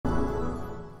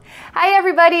Hi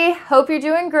everybody, hope you're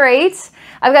doing great.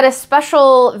 I've got a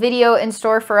special video in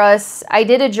store for us. I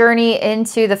did a journey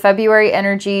into the February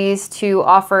energies to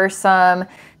offer some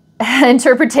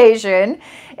interpretation.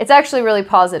 It's actually really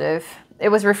positive. It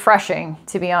was refreshing,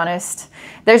 to be honest.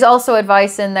 There's also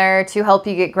advice in there to help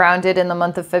you get grounded in the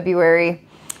month of February.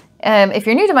 If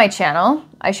you're new to my channel,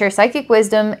 I share psychic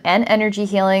wisdom and energy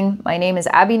healing. My name is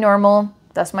Abbey Normal.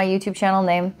 That's my YouTube channel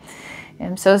name.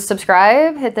 So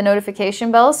subscribe, hit the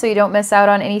notification bell so you don't miss out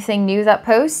on anything new that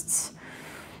posts.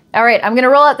 All right, I'm gonna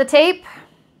roll out the tape.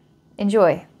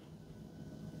 Enjoy.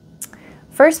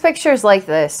 First picture is like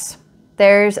this.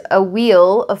 There's a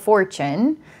wheel of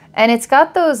fortune and it's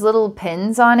got those little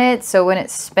pins on it. So when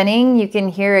it's spinning, you can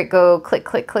hear it go click,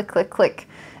 click, click, click, click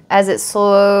as it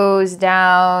slows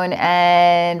down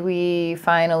and we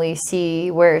finally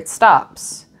see where it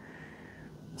stops.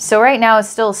 So right now it's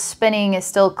still spinning, it's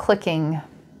still clicking.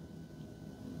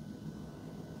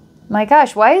 My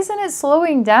gosh, why isn't it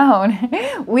slowing down?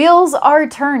 Wheels are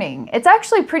turning. It's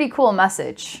actually a pretty cool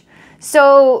message.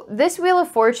 So this Wheel of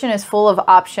Fortune is full of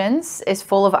options, is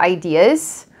full of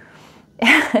ideas.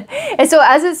 And so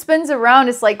as it spins around,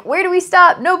 it's like, where do we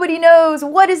stop? Nobody knows.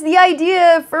 What is the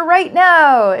idea for right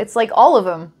now? It's like all of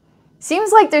them.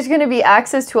 Seems like there's going to be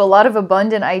access to a lot of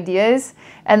abundant ideas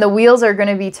and the wheels are going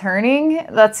to be turning.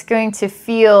 That's going to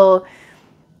feel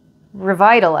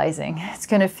revitalizing. It's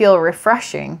going to feel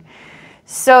refreshing.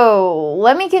 So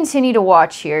let me continue to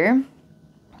watch here.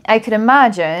 I could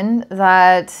imagine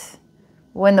that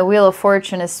when the Wheel of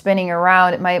Fortune is spinning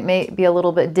around, it might be a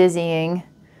little bit dizzying.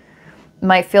 It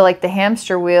might feel like the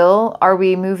hamster wheel. Are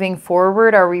we moving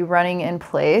forward? Are we running in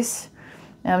place?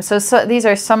 So these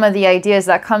are some of the ideas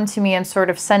that come to me. I'm sort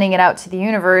of sending it out to the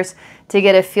universe to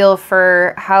get a feel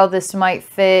for how this might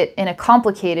fit in a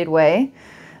complicated way.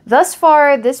 Thus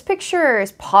far, this picture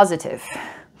is positive.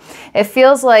 It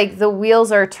feels like the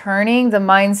wheels are turning. The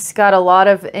mind's got a lot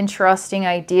of interesting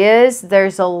ideas.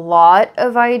 There's a lot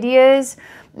of ideas.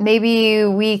 Maybe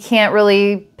we can't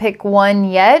really pick one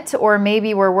yet, or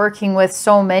maybe we're working with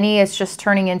so many, it's just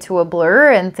turning into a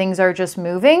blur and things are just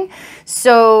moving.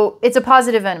 So it's a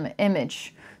positive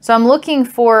image. So I'm looking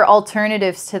for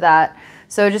alternatives to that.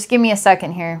 So just give me a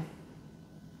second here.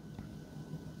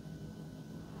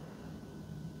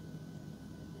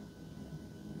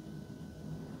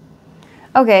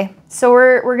 Okay, so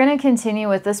we're going to continue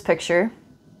with this picture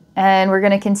and we're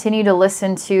going to continue to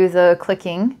listen to the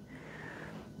clicking.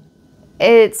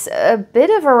 It's a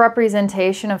bit of a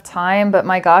representation of time, but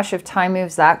my gosh, if time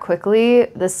moves that quickly,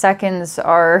 the seconds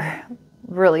are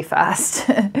really fast.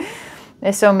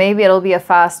 So maybe it'll be a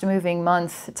fast moving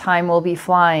month. Time will be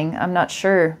flying. I'm not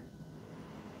sure.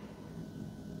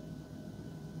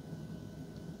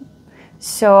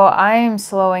 So I'm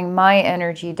slowing my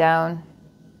energy down.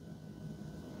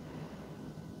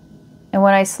 And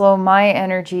when I slow my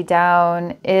energy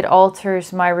down, it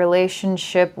alters my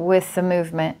relationship with the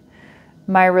movement.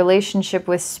 My relationship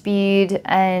with speed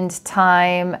and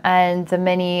time and the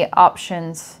many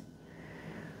options.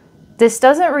 This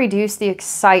doesn't reduce the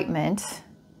excitement.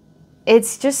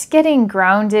 It's just getting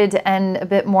grounded and a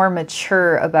bit more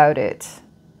mature about it.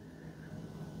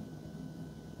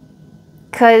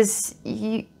 Because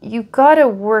you gotta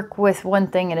work with one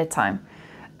thing at a time.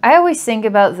 I always think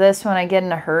about this when I get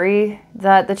in a hurry,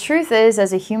 that the truth is,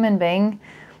 as a human being,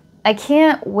 I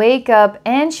can't wake up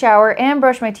and shower and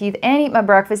brush my teeth and eat my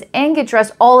breakfast and get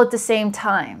dressed all at the same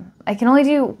time. I can only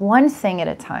do one thing at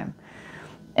a time.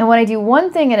 And when I do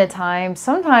one thing at a time,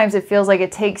 sometimes it feels like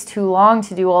it takes too long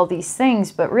to do all these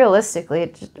things, but realistically,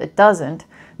 it doesn't.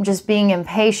 I'm just being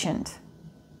impatient.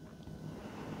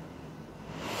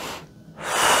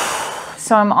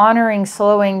 So I'm honoring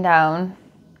slowing down.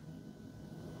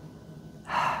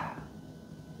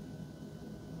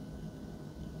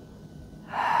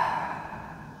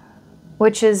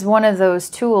 Which is one of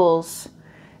those tools.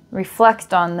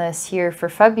 Reflect on this here for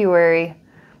February.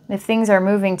 If things are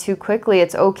moving too quickly,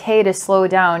 it's okay to slow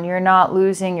down. You're not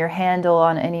losing your handle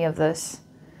on any of this.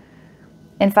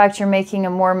 In fact, you're making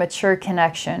a more mature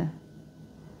connection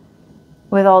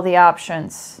with all the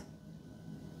options.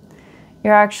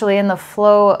 You're actually in the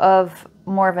flow of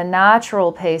more of a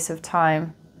natural pace of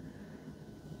time.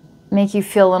 Make you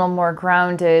feel a little more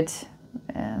grounded.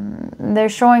 They're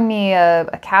showing me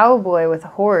a cowboy with a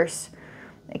horse.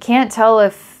 I can't tell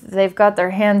if they've got their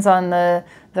hands on the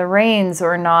reins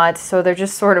or not, so they're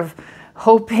just sort of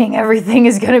hoping everything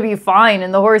is going to be fine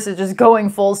and the horse is just going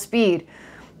full speed.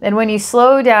 And when you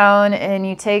slow down and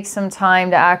you take some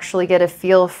time to actually get a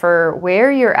feel for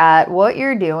where you're at, what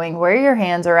you're doing, where your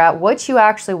hands are at, what you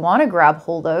actually want to grab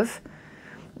hold of,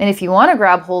 And if you want to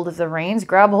grab hold of the reins,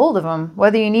 grab hold of them,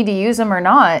 whether you need to use them or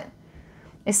not.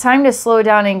 It's time to slow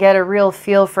down and get a real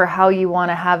feel for how you want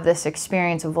to have this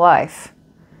experience of life.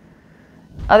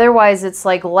 Otherwise, it's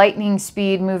like lightning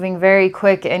speed, moving very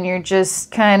quick, and you're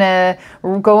just kind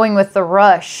of going with the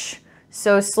rush.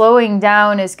 So slowing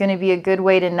down is going to be a good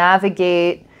way to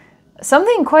navigate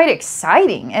something quite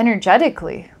exciting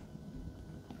energetically.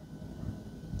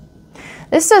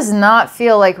 This does not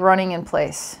feel like running in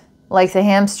place, like the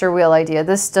hamster wheel idea.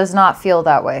 This does not feel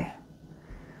that way.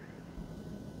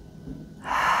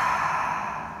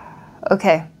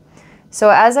 Okay, so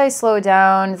as I slow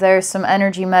down, there's some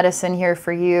energy medicine here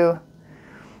for you.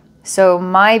 So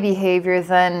my behavior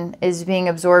then is being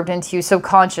absorbed into you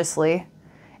subconsciously.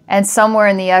 And somewhere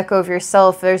in the echo of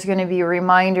yourself, there's going to be a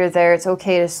reminder there. It's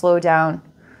okay to slow down.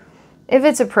 If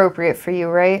it's appropriate for you,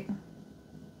 right?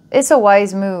 It's a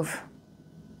wise move.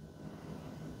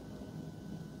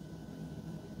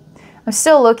 I'm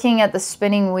still looking at the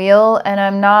spinning wheel,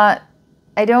 and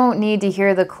I don't need to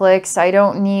hear the clicks. I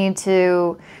don't need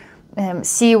to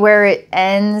see where it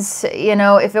ends. You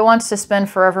know, if it wants to spin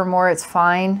forevermore, it's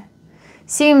fine.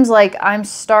 Seems like I'm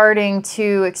starting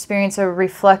to experience a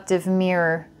reflective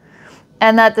mirror,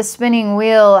 and that the spinning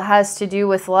wheel has to do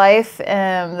with life.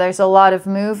 There's a lot of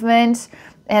movement,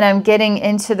 and I'm getting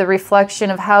into the reflection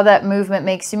of how that movement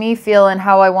makes me feel and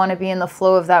how I want to be in the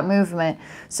flow of that movement.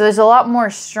 So there's a lot more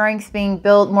strength being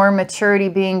built, more maturity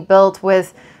being built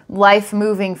with life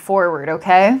moving forward,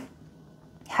 okay?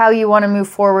 How you want to move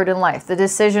forward in life, the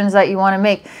decisions that you want to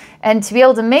make. And to be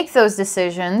able to make those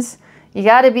decisions, you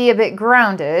got to be a bit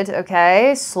grounded,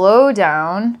 okay? Slow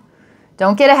down.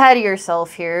 Don't get ahead of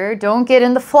yourself here. Don't get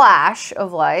in the flash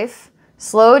of life.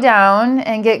 Slow down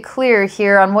and get clear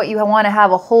here on what you want to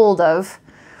have a hold of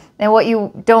and what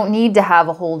you don't need to have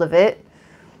a hold of it.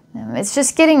 It's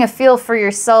just getting a feel for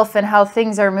yourself and how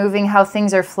things are moving, how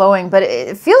things are flowing. But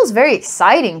it feels very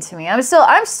exciting to me.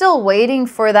 I'm still waiting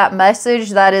for that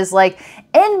message that is like,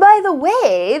 and by the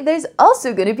way, there's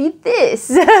also going to be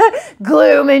this.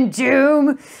 Gloom and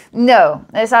doom. No,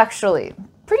 it's actually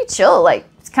pretty chill. Like,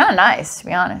 it's kind of nice, to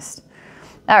be honest.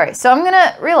 All right, so I'm going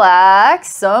to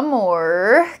relax some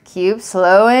more. Keep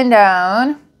slowing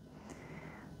down.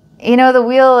 You know, the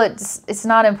wheel, it's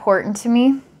not important to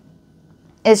me.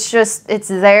 It's just, it's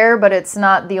there, but it's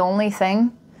not the only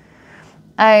thing.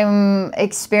 I'm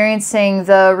experiencing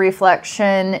the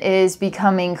reflection is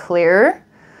becoming clearer.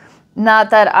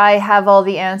 Not that I have all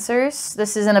the answers.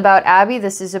 This isn't about Abbey,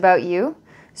 this is about you.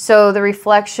 So the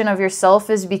reflection of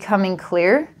yourself is becoming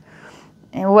clear.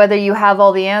 And whether you have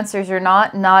all the answers or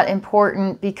not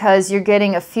important, because you're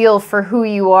getting a feel for who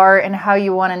you are and how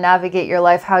you want to navigate your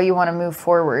life, how you want to move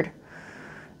forward.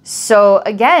 So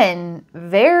again,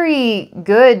 very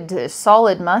good,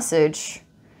 solid message.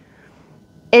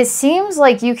 It seems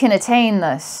like you can attain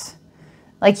this.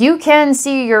 Like you can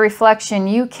see your reflection.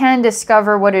 You can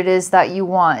discover what it is that you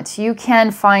want. You can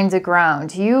find the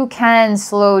ground. You can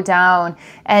slow down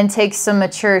and take some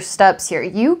mature steps here.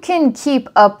 You can keep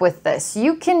up with this.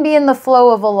 You can be in the flow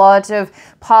of a lot of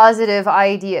positive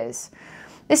ideas.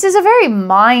 This is a very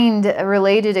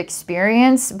mind-related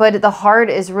experience, but the heart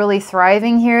is really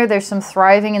thriving here. There's some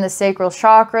thriving in the sacral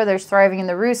chakra. There's thriving in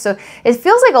the roots. So it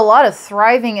feels like a lot of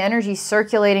thriving energy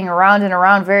circulating around and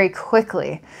around very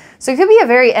quickly. So it could be a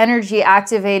very energy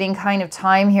activating kind of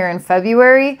time here in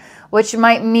February, which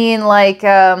might mean like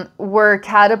we're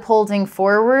catapulting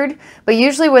forward. But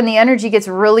usually when the energy gets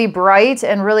really bright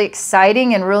and really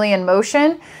exciting and really in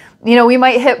motion, you know, we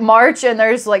might hit March and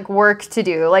there's like work to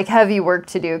do, like heavy work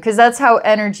to do, because that's how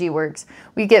energy works.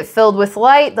 We get filled with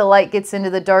light, the light gets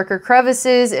into the darker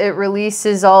crevices, it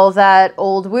releases all that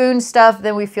old wound stuff,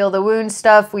 then we feel the wound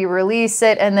stuff, we release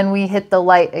it, and then we hit the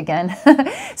light again.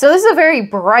 So this is a very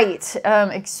bright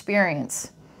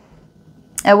experience.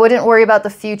 I wouldn't worry about the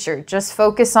future, just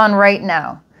focus on right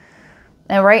now.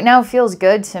 And right now feels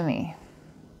good to me.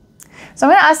 So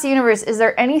I'm going to ask the universe, is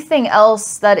there anything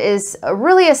else that is a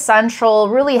really essential,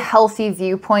 really healthy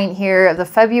viewpoint here of the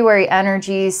February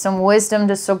energies, some wisdom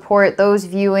to support those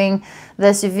viewing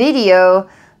this video?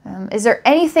 Is there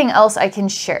anything else I can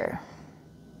share?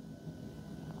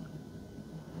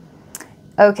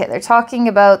 Okay, they're talking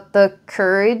about the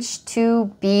courage to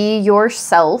be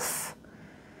yourself.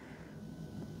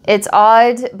 It's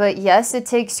odd, but yes, it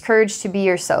takes courage to be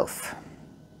yourself.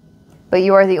 But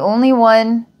you are the only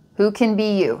one who can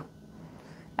be you.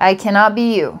 I cannot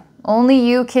be you. Only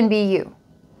you can be you.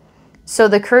 So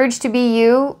the courage to be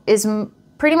you is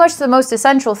pretty much the most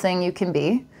essential thing you can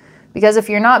be. Because if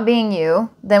you're not being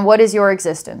you, then what is your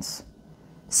existence?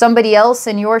 Somebody else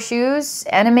in your shoes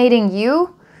animating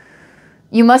you?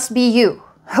 You must be you.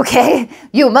 Okay?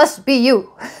 You must be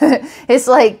you. It's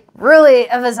like really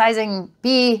emphasizing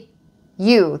be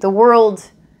you. The world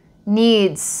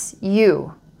needs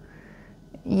you.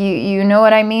 You know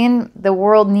what I mean? The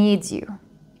world needs you.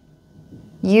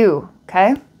 You,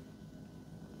 okay?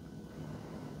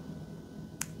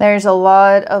 There's a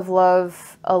lot of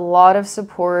love, a lot of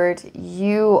support.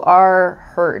 You are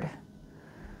heard.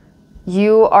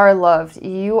 You are loved.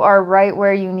 You are right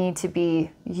where you need to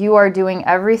be. You are doing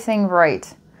everything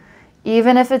right.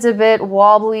 Even if it's a bit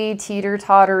wobbly,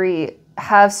 teeter-tottery,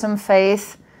 have some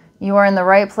faith. You are in the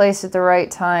right place at the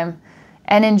right time.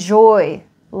 And enjoy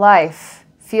life.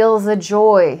 Feel the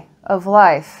joy of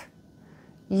life.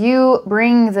 You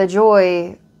bring the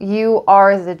joy. You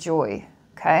are the joy.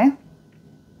 Okay?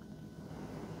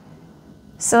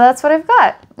 So that's what I've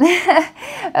got.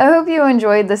 I hope you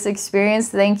enjoyed this experience.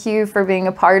 Thank you for being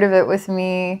a part of it with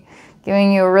me.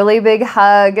 Giving you a really big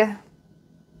hug.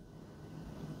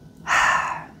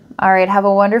 All right, have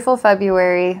a wonderful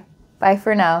February. Bye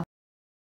for now.